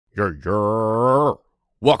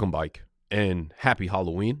Welcome, Bike, and happy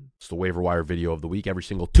Halloween. It's the Waiver Wire video of the week every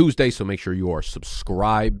single Tuesday, so make sure you are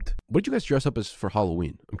subscribed. What did you guys dress up as for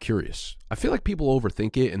Halloween? I'm curious. I feel like people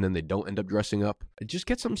overthink it, and then they don't end up dressing up. Just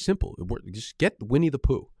get something simple. Just get Winnie the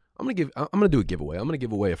Pooh. I'm gonna do a giveaway. I'm gonna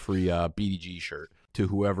give away a free BDG shirt to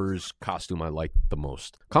whoever's costume I like the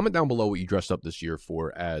most. Comment down below what you dressed up this year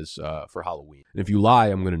for Halloween. And if you lie,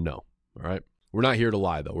 I'm gonna know. All right. We're not here to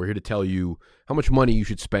lie, though. We're here to tell you how much money you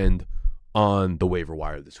should spend on the waiver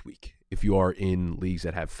wire this week. If you are in leagues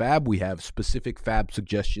that have fab, we have specific fab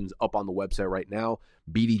suggestions up on the website right now,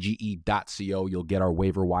 bdge.co. You'll get our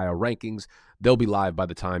waiver wire rankings. They'll be live by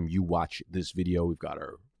the time you watch this video. We've got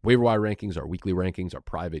our waiver wire rankings, our weekly rankings, our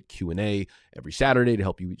private Q&A every Saturday to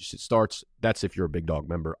help you each it starts. That's if you're a Big Dog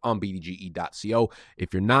member on bdge.co.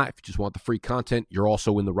 If you're not, if you just want the free content, you're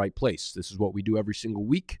also in the right place. This is what we do every single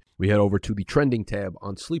week. We head over to the trending tab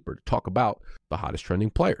on Sleeper to talk about the hottest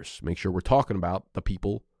trending players. Make sure we're talking about the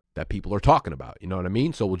people that people are talking about. You know what I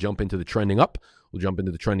mean? So we'll jump into the trending up. We'll jump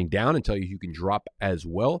into the trending down and tell you can drop as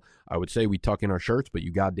well. I would say we tuck in our shirts, but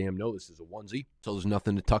you goddamn know this is a onesie. So there's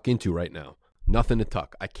nothing to tuck into right now. Nothing to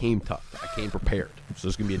tuck. I came tucked. I came prepared. So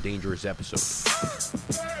this is going to be a dangerous episode.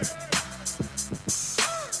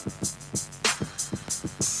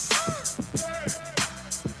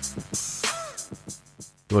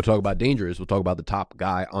 You want to talk about dangerous? We'll talk about the top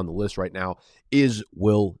guy on the list right now is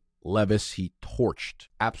Will Levis. He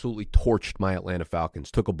absolutely torched my Atlanta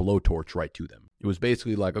Falcons, took a blowtorch right to them. It was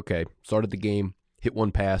basically like, okay, started the game, hit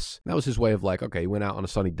one pass. That was his way of like, okay, he went out on a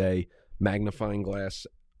sunny day, magnifying glass.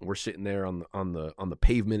 We're sitting there on the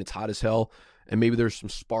pavement. It's hot as hell, and maybe there's some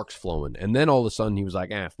sparks flowing. And then all of a sudden, he was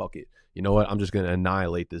like, fuck it. You know what? I'm just going to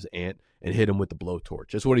annihilate this ant and hit him with the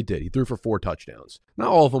blowtorch. That's what he did. He threw for 4 touchdowns. Not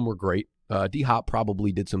all of them were great. D-Hop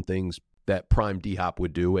probably did some things that prime D-Hop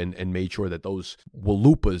would do and made sure that those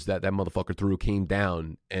walupas that motherfucker threw came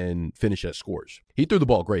down and finished as scores. He threw the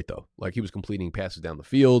ball great, though. Like, he was completing passes down the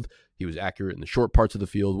field. He was accurate in the short parts of the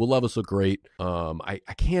field. Will Levis looked great. I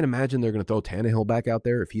can't imagine they're going to throw Tannehill back out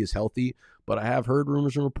there if he is healthy, but I have heard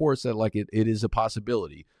rumors and reports that like it is a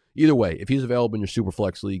possibility. Either way, if he's available in your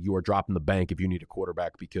Superflex league, you are dropping the bank if you need a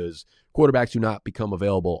quarterback because quarterbacks do not become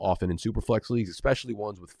available often in Superflex leagues, especially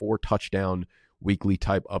ones with 4 touchdown weekly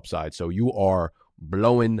type upside. So you are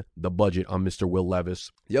blowing the budget on Mr. Will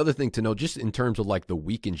Levis. The other thing to know, just in terms of like the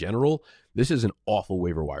week in general, this is an awful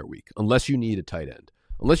waiver wire week, unless you need a tight end.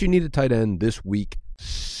 Unless you need a tight end, this week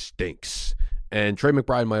stinks. And Trey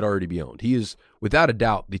McBride might already be owned. He is, without a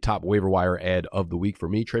doubt, the top waiver wire ad of the week for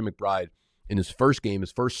me. Trey McBride, in his first game,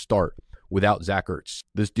 his first start without Zach Ertz,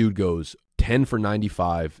 this dude goes 10 for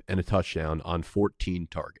 95 and a touchdown on 14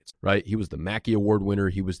 targets, right? He was the Mackey Award winner.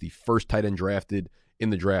 He was the first tight end drafted in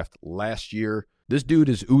the draft last year. This dude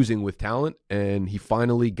is oozing with talent, and he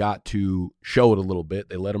finally got to show it a little bit.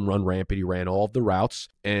 They let him run rampant. He ran all of the routes,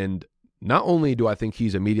 and not only do I think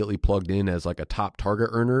he's immediately plugged in as like a top target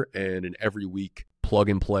earner and an every week plug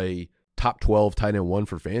and play top 12 tight end 1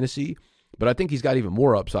 for fantasy, but I think he's got even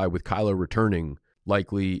more upside with Kyler returning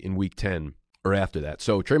likely in week 10 or after that.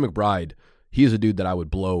 So Trey McBride, he is a dude that I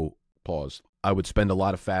would I would spend a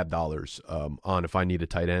lot of fab dollars on if I need a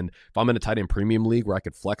tight end. If I'm in a tight end premium league where I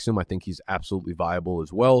could flex him, I think he's absolutely viable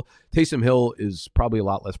as well. Taysom Hill is probably a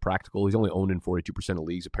lot less practical. He's only owned in 42% of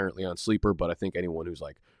leagues apparently on Sleeper, but I think anyone who's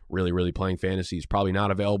like really, really playing fantasy is probably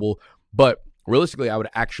not available. But realistically, I would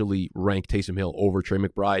actually rank Taysom Hill over Trey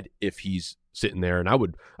McBride if he's sitting there, and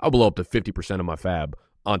I'll blow up to 50% of my fab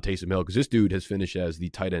on Taysom Hill because this dude has finished as the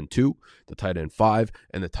tight end 2, the tight end 5,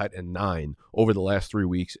 and the tight end 9 over the last 3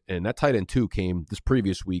 weeks. And that tight end 2 came this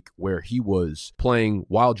previous week where he was playing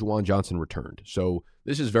while Juwan Johnson returned. So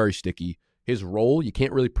this is very sticky. His role,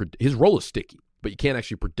 his role is sticky, but you can't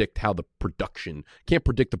actually predict can't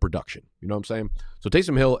predict the production. You know what I'm saying? So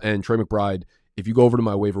Taysom Hill and Trey McBride, if you go over to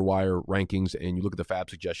my waiver wire rankings and you look at the fab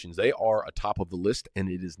suggestions, they are atop of the list, and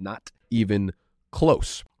it is not even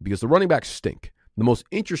close because the running backs stink. The most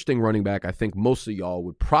interesting running back, I think most of y'all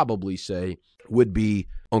would probably say, would be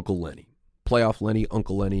Uncle Lenny. Playoff Lenny,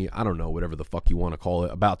 Uncle Lenny, I don't know, whatever the fuck you want to call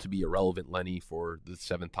it, about to be irrelevant Lenny for the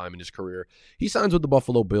 7th time in his career. He signs with the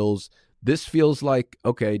Buffalo Bills. This feels like,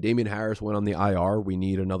 okay, Damian Harris went on the IR. We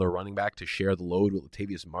need another running back to share the load with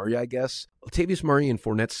Latavius Murray, I guess. Latavius Murray and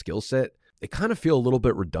Fournette's skill set, they kind of feel a little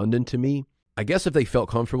bit redundant to me. I guess if they felt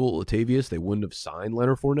comfortable with Latavius, they wouldn't have signed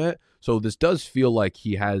Leonard Fournette. So this does feel like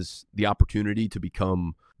he has the opportunity to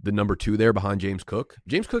become the number 2 there behind James Cook.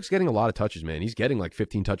 James Cook's getting a lot of touches, man. He's getting like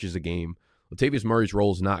 15 touches a game. Latavius Murray's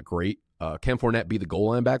role is not great. Can Fournette be the goal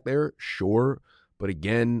line back there? Sure. But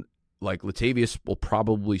again, like Latavius will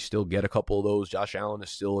probably still get a couple of those. Josh Allen is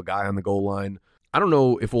still a guy on the goal line. I don't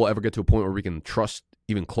know if we'll ever get to a point where we can trust,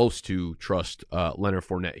 even close to trust Leonard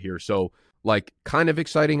Fournette here. So like kind of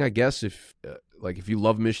exciting, I guess, if you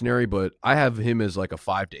love Missionary, but I have him as like a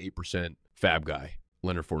 5 to 8% fab guy,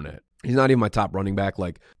 Leonard Fournette. He's not even my top running back.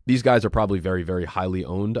 Like these guys are probably very, very highly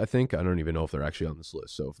owned, I think. I don't even know if they're actually on this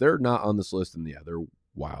list. So if they're not on this list, then yeah, they're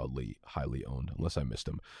wildly highly owned, unless I missed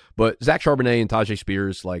them. But Zach Charbonnet and Tajay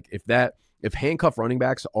Spears, like if handcuff running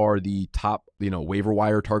backs are the top, waiver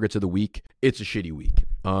wire targets of the week, it's a shitty week.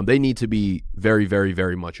 They need to be very, very,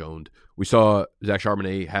 very much owned. We saw Zach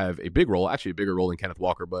Charbonnet have a big role, actually a bigger role than Kenneth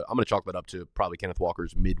Walker, but I'm going to chalk that up to probably Kenneth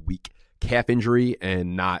Walker's midweek calf injury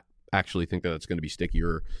and not actually think that it's going to be sticky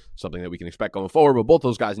or something that we can expect going forward. But both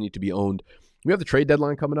those guys need to be owned. We have the trade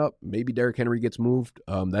deadline coming up. Maybe Derrick Henry gets moved.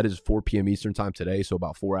 That is 4 p.m. Eastern time today, so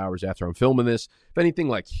about 4 hours after I'm filming this. If anything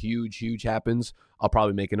like huge happens, I'll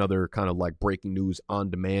probably make another kind of like breaking news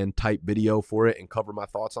on demand type video for it and cover my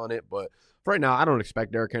thoughts on it. But for right now, I don't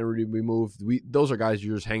expect Derrick Henry to be moved. Those are guys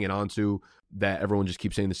you're just hanging on to that everyone just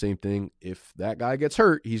keeps saying the same thing. If that guy gets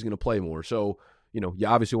hurt, he's going to play more. So, you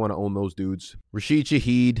obviously want to own those dudes. Rashid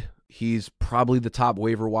Shaheed, he's probably the top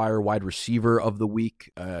waiver wire wide receiver of the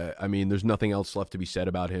week. There's nothing else left to be said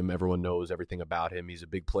about him. Everyone knows everything about him. He's a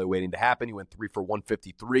big play waiting to happen. He went 3 for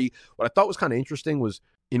 153. What I thought was kind of interesting was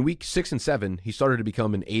in week 6 and 7, he started to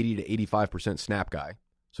become an 80 to 85% snap guy.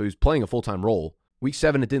 So he's playing a full-time role. Week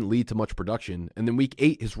 7, it didn't lead to much production. And then week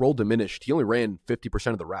 8, his role diminished. He only ran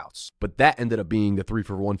 50% of the routes. But that ended up being the 3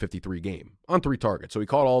 for 153 game on 3 targets. So he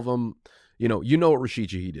caught all of them. You know what Rashid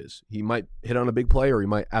Shaheed is. He might hit on a big play or he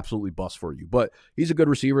might absolutely bust for you. But he's a good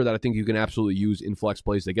receiver that I think you can absolutely use in flex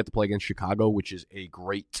plays. They get to play against Chicago, which is a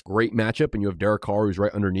great matchup. And you have Derek Carr, who's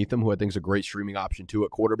right underneath him, who I think is a great streaming option too at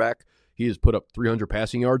quarterback. He has put up 300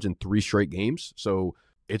 passing yards in 3 straight games. So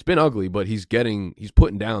it's been ugly, but he's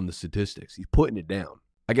putting down the statistics. He's putting it down.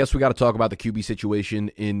 I guess we got to talk about the QB situation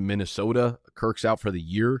in Minnesota. Kirk's out for the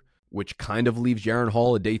year, which kind of leaves Jaron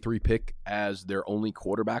Hall a day 3 pick as their only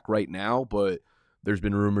quarterback right now. But there's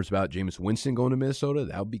been rumors about Jameis Winston going to Minnesota.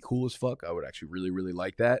 That would be cool as fuck. I would actually really, really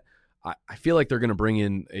like that. I feel like they're going to bring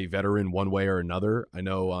in a veteran one way or another. I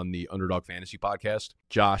know on the Underdog Fantasy podcast,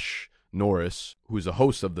 Josh Norris, who's a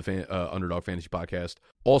host of the Underdog Fantasy podcast,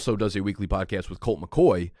 also does a weekly podcast with Colt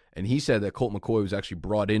McCoy. And he said that Colt McCoy was actually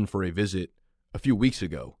brought in for a visit a few weeks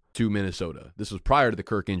ago to Minnesota. This was prior to the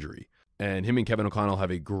Kirk injury. And him and Kevin O'Connell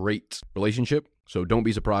have a great relationship. So don't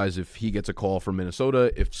be surprised if he gets a call from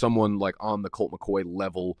Minnesota. If someone like on the Colt McCoy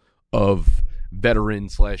level of veteran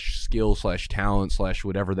 / skill / talent /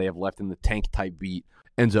 whatever they have left in the tank type beat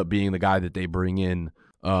ends up being the guy that they bring in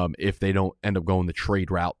if they don't end up going the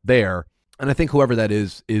trade route there. And I think whoever that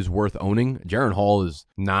is worth owning. Jaron Hall is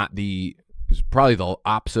probably the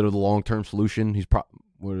opposite of the long-term solution. He's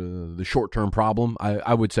the short-term problem.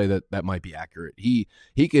 I would say that might be accurate. He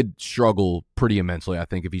could struggle pretty immensely, I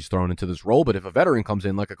think, if he's thrown into this role. But if a veteran comes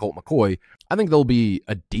in like a Colt McCoy, I think there'll be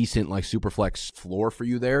a decent like superflex floor for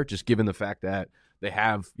you there, just given the fact that they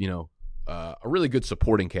have, a really good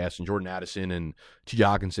supporting cast in Jordan Addison and T.J.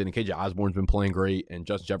 Hawkinson, and KJ Osborne's been playing great, and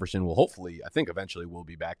Justin Jefferson will hopefully, I think eventually will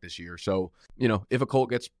be back this year. So, if a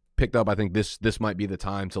Colt gets picked up, I think this might be the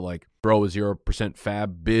time to like throw a 0%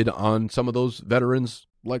 fab bid on some of those veterans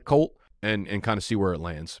like Colt and kind of see where it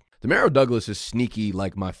lands. Demario Douglas is sneaky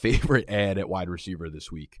like my favorite ad at wide receiver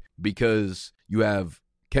this week because you have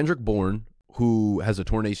Kendrick Bourne, who has a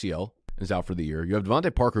torn ACL, is out for the year. You have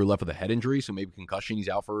Devontae Parker, who left with a head injury, so maybe concussion. He's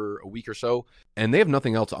out for a week or so. And they have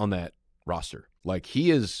nothing else on that roster. Like,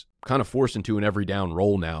 he is kind of forced into an every down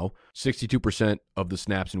role now. 62% of the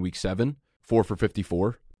snaps in week 7, 4 for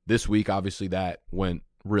 54. This week, obviously, that went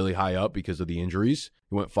really high up because of the injuries.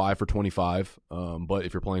 He went 5 for 25. But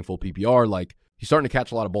if you're playing full PPR, like, he's starting to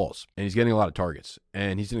catch a lot of balls, and he's getting a lot of targets.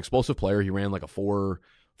 And he's an explosive player. He ran like a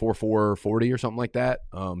 4.40 or something like that.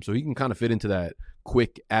 So he can kind of fit into that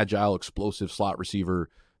quick, agile, explosive slot receiver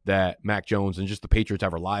that Mac Jones and just the Patriots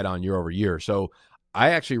have relied on year over year. So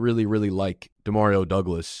I actually really, really like Demario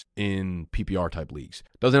Douglas in PPR type leagues.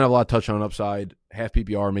 Doesn't have a lot of touchdown upside. Half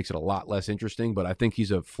PPR makes it a lot less interesting, but I think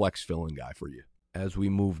he's a flex fill-in guy for you. As we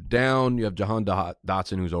move down, you have Jahan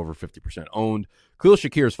Dotson, who's over 50% owned. Khalil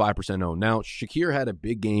Shakir is 5% owned. Now, Shakir had a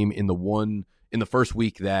big game in the first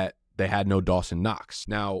week that they had no Dawson Knox.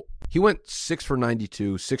 Now, he went 6 for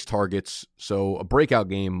 92, 6 targets, so a breakout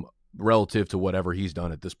game relative to whatever he's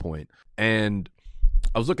done at this point. And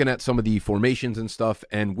I was looking at some of the formations and stuff,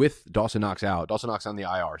 and with Dawson Knox out, Dawson Knox on the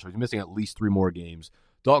IR, so he's missing at least 3 more games.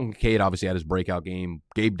 Dalton Kincaid obviously had his breakout game.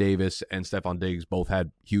 Gabe Davis and Stephon Diggs both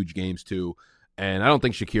had huge games too. And I don't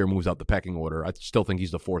think Shakir moves up the pecking order. I still think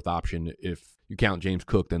he's the 4th option. If you count James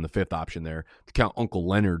Cook, then the 5th option there. To count Uncle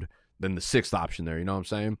Leonard, than the sixth option there. You know what I'm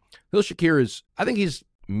saying? Khalil Shakir is, I think he's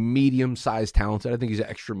medium-sized talented. I think he's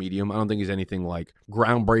extra medium. I don't think he's anything like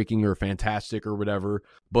groundbreaking or fantastic or whatever.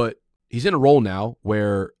 But he's in a role now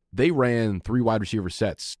where they ran 3 wide receiver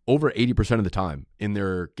sets over 80% of the time in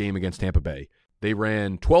their game against Tampa Bay. They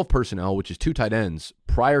ran 12 personnel, which is 2 tight ends,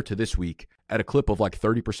 prior to this week at a clip of like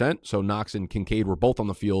 30%. So Knox and Kincaid were both on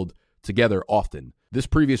the field together often. This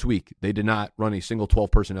previous week, they did not run a single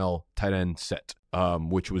 12 personnel tight end set,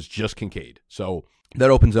 which was just Kincaid. So that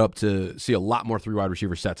opens up to see a lot more 3 wide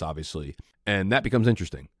receiver sets, obviously. And that becomes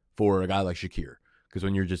interesting for a guy like Shakir. Because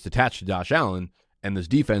when you're just attached to Josh Allen, and this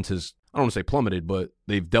defense has, I don't want to say plummeted, but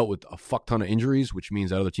they've dealt with a fuck ton of injuries, which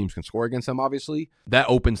means that other teams can score against them, obviously. That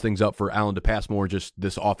opens things up for Allen to pass more, just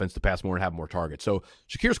this offense to pass more and have more targets. So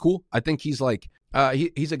Shakir's cool. I think he's like,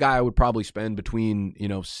 he's a guy I would probably spend between,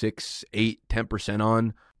 6, 8, 10%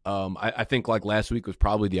 on. I think like last week was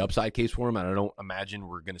probably the upside case for him, and I don't imagine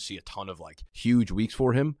we're going to see a ton of like huge weeks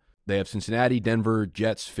for him. They have Cincinnati, Denver,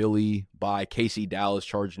 Jets, Philly, bye, KC, Dallas,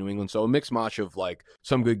 Chargers, New England. So a mixed match of like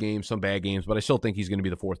some good games, some bad games, but I still think he's going to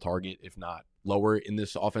be the 4th target, if not lower in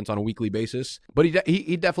this offense on a weekly basis. But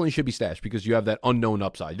he definitely should be stashed because you have that unknown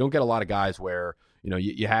upside. You don't get a lot of guys where,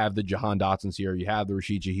 you have the Jahan Dotsons here, you have the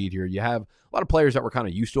Rashid Shaheed here, you have a lot of players that we're kind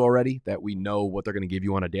of used to already that we know what they're going to give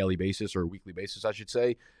you on a daily basis or a weekly basis, I should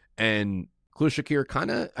say. And Khalil Shakir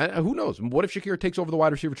kind of, who knows? What if Shakir takes over the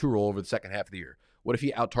wide receiver 2 role over the second half of the year? What if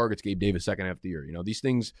he out-targets Gabe Davis second half of the year? These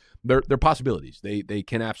things, they're possibilities. They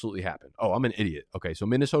can absolutely happen. Oh, I'm an idiot. Okay, so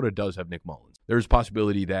Minnesota does have Nick Mullins. There's a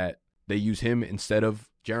possibility that they use him instead of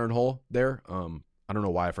Jaron Hall there. I don't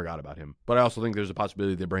know why I forgot about him. But I also think there's a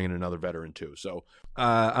possibility they bring in another veteran too. So,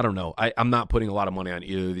 I don't know. I'm not putting a lot of money on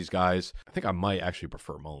either of these guys. I think I might actually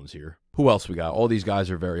prefer Mullins here. Who else we got? All these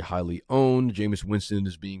guys are very highly owned. Jameis Winston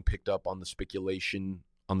is being picked up on the speculation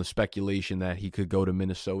that he could go to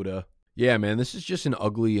Minnesota. Yeah, man, this is just an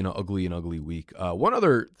ugly week. One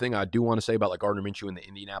other thing I do want to say about like Gardner Minshew and the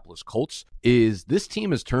Indianapolis Colts is this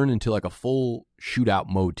team has turned into like a full shootout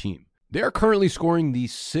mode team. They are currently scoring the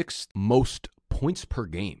 6th most points per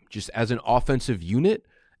game just as an offensive unit,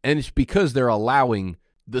 and it's because they're allowing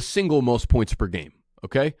the single most points per game,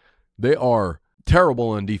 okay? They are terrible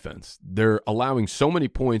on defense. They're allowing so many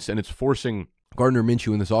points, and it's forcing Gardner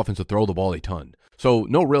Minshew in this offense to throw the ball a ton. So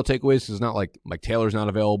no real takeaways. It's not like Taylor's not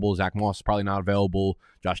available. Zach Moss is probably not available.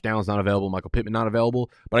 Josh Downs not available. Michael Pittman not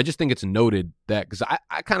available. But I just think it's noted that because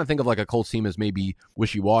I kind of think of like a Colts team as maybe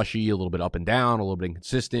wishy-washy, a little bit up and down, a little bit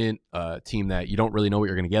inconsistent, a team that you don't really know what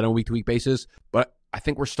you're going to get on a week-to-week basis. But I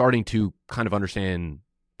think we're starting to kind of understand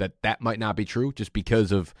that might not be true just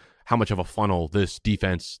because of how much of a funnel this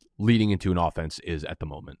defense leading into an offense is at the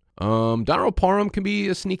moment. Donald Parham can be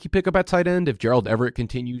a sneaky pickup at tight end if Gerald Everett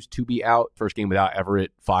continues to be out. First game without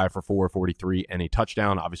Everett, 5 for 4, 43, and a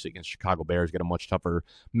touchdown. Obviously against Chicago Bears, get a much tougher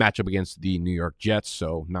matchup against the New York Jets,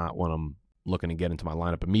 so not one I'm looking to get into my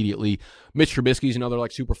lineup immediately. Mitch Trubisky's another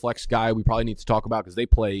like super flex guy we probably need to talk about because they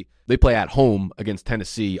play at home against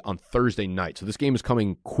Tennessee on Thursday night. So this game is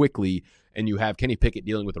coming quickly, and you have Kenny Pickett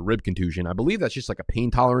dealing with a rib contusion. I believe that's just like a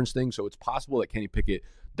pain tolerance thing, so it's possible that Kenny Pickett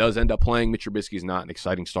does end up playing. Mitch Trubisky is not an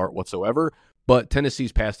exciting start whatsoever, but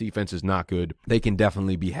Tennessee's pass defense is not good. They can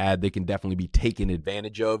definitely be had. They can definitely be taken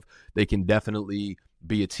advantage of. They can definitely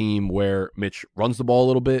be a team where Mitch runs the ball a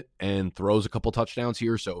little bit and throws a couple touchdowns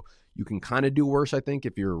here, so you can kind of do worse, I think,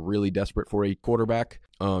 if you're really desperate for a quarterback.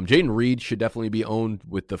 Jaden Reed should definitely be owned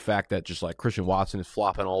with the fact that just like Christian Watson is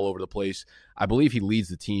flopping all over the place. I believe he leads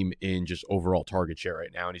the team in just overall target share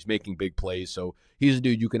right now, and he's making big plays. So he's a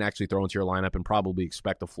dude you can actually throw into your lineup and probably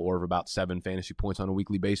expect a floor of about 7 fantasy points on a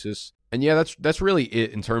weekly basis. And yeah, that's really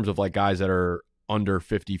it in terms of like guys that are under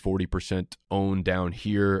 50, 40% owned down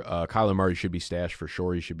here. Kyler Murray should be stashed for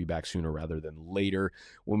sure. He should be back sooner rather than later.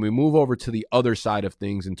 When we move over to the other side of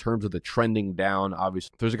things, in terms of the trending down, obviously,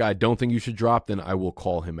 if there's a guy I don't think you should drop, then I will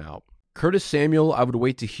call him out. Curtis Samuel, I would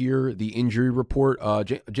wait to hear the injury report.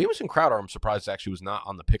 Jamison Crowder, I'm surprised actually was not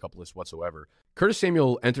on the pickup list whatsoever. Curtis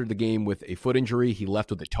Samuel entered the game with a foot injury. He left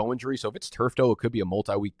with a toe injury. So if it's turf toe, it could be a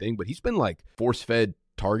multi-week thing, but he's been like force-fed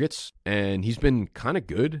targets, and he's been kind of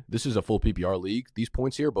good. This is a full PPR league, these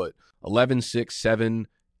points here, but 11, 6, 7,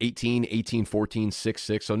 18, 18, 14, 6,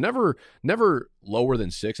 6. So never lower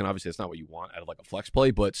than 6, and obviously that's not what you want out of like a flex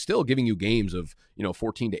play, but still giving you games of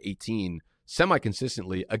 14 to 18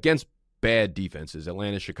 semi-consistently against bad defenses.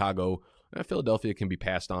 Atlanta, Chicago, Philadelphia can be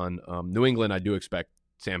passed on. New England, I do expect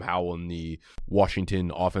Sam Howell and the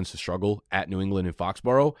Washington offense to struggle at New England and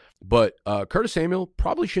Foxborough. But Curtis Samuel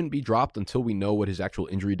probably shouldn't be dropped until we know what his actual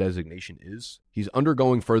injury designation is. He's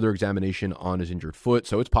undergoing further examination on his injured foot,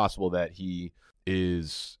 so it's possible that he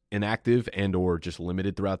is inactive and or just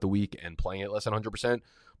limited throughout the week and playing at less than 100%.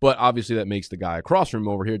 But obviously that makes the guy across from him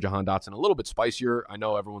over here, Jahan Dotson, a little bit spicier. I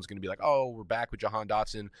know everyone's going to be like, oh, we're back with Jahan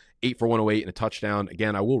Dotson, 8 for 108 and a touchdown.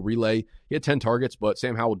 Again, I will relay. He had 10 targets, but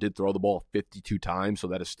Sam Howell did throw the ball 52 times, so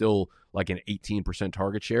that is still like an 18%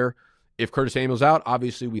 target share. If Curtis Samuel's out,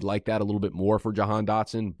 obviously we'd like that a little bit more for Jahan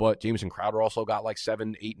Dotson, but Jamison Crowder also got like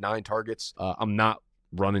 7, 8, 9 targets. I'm not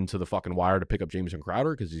running to the fucking wire to pick up Jamison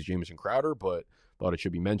Crowder because he's Jamison Crowder, but thought it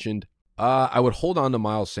should be mentioned. I would hold on to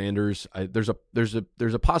Miles Sanders. There's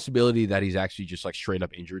a possibility that he's actually just like straight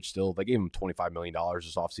up injured still. They gave him $25 million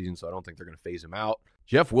this offseason, so I don't think they're going to phase him out.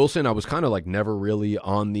 Jeff Wilson, I was kind of like never really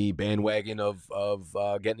on the bandwagon of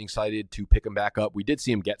getting excited to pick him back up. We did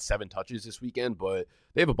see him get 7 touches this weekend, but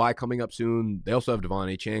they have a bye coming up soon. They also have Devon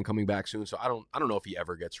Achane coming back soon, so I don't know if he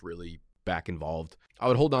ever gets really back involved. I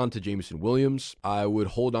would hold on to Jameson Williams. I would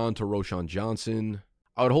hold on to Roschon Johnson.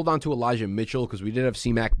 I would hold on to Elijah Mitchell because we did have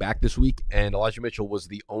C-Mac back this week, and Elijah Mitchell was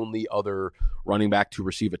the only other running back to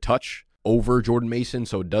receive a touch over Jordan Mason.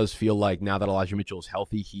 So it does feel like now that Elijah Mitchell is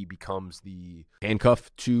healthy, he becomes the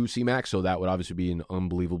handcuff to C-Mac. So that would obviously be an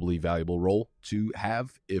unbelievably valuable role to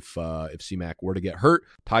have if C-Mac were to get hurt.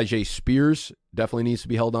 Tyjae Spears definitely needs to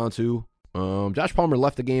be held on to. Josh Palmer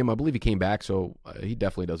left the game. I believe he came back, so he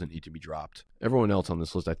definitely doesn't need to be dropped. Everyone else on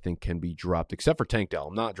this list, I think, can be dropped, except for Tank Dell.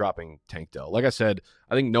 I'm not dropping Tank Dell. Like I said,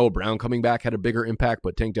 I think Noah Brown coming back had a bigger impact,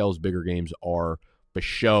 but Tank Dell's bigger games are for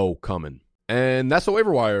show coming. And that's the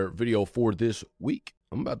waiver wire video for this week.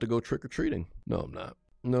 I'm about to go trick-or-treating. No, I'm not.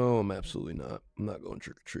 No, I'm absolutely not. I'm not going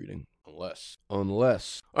trick-or-treating. Unless. All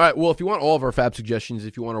right, well, if you want all of our fab suggestions,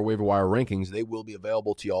 if you want our waiver wire rankings, they will be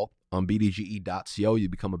available to y'all on bdge.co. You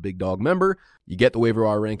become a Big Dog member. You get the waiver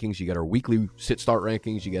wire rankings. You get our weekly sit-start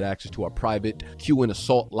rankings. You get access to our private Q and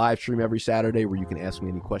Assault live stream every Saturday where you can ask me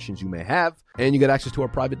any questions you may have. And you get access to our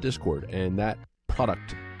private Discord. And that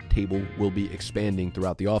product table will be expanding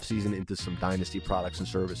throughout the offseason into some Dynasty products and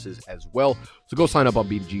services as well. So go sign up on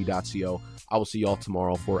bdge.co. I will see y'all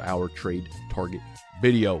tomorrow for our trade target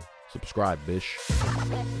video. Subscribe, bish.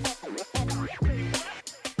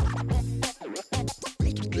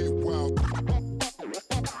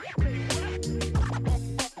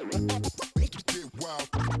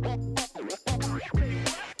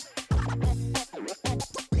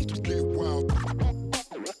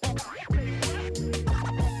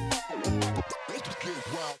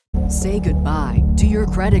 Say goodbye to your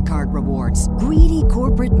credit card rewards. Greedy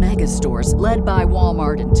corporate mega stores, led by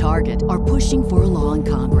Walmart and Target, are pushing for a law in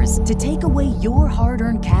Congress to take away your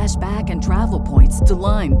hard-earned cash back and travel points to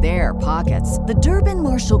line their pockets. The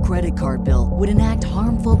Durbin-Marshall credit card bill would enact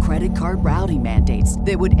harmful credit card routing mandates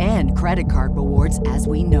that would end credit card rewards as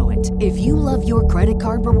we know it. If you love your credit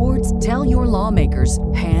card rewards, tell your lawmakers,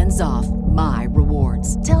 hands off my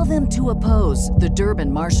rewards. Tell them to oppose the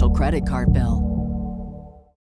Durbin-Marshall credit card bill.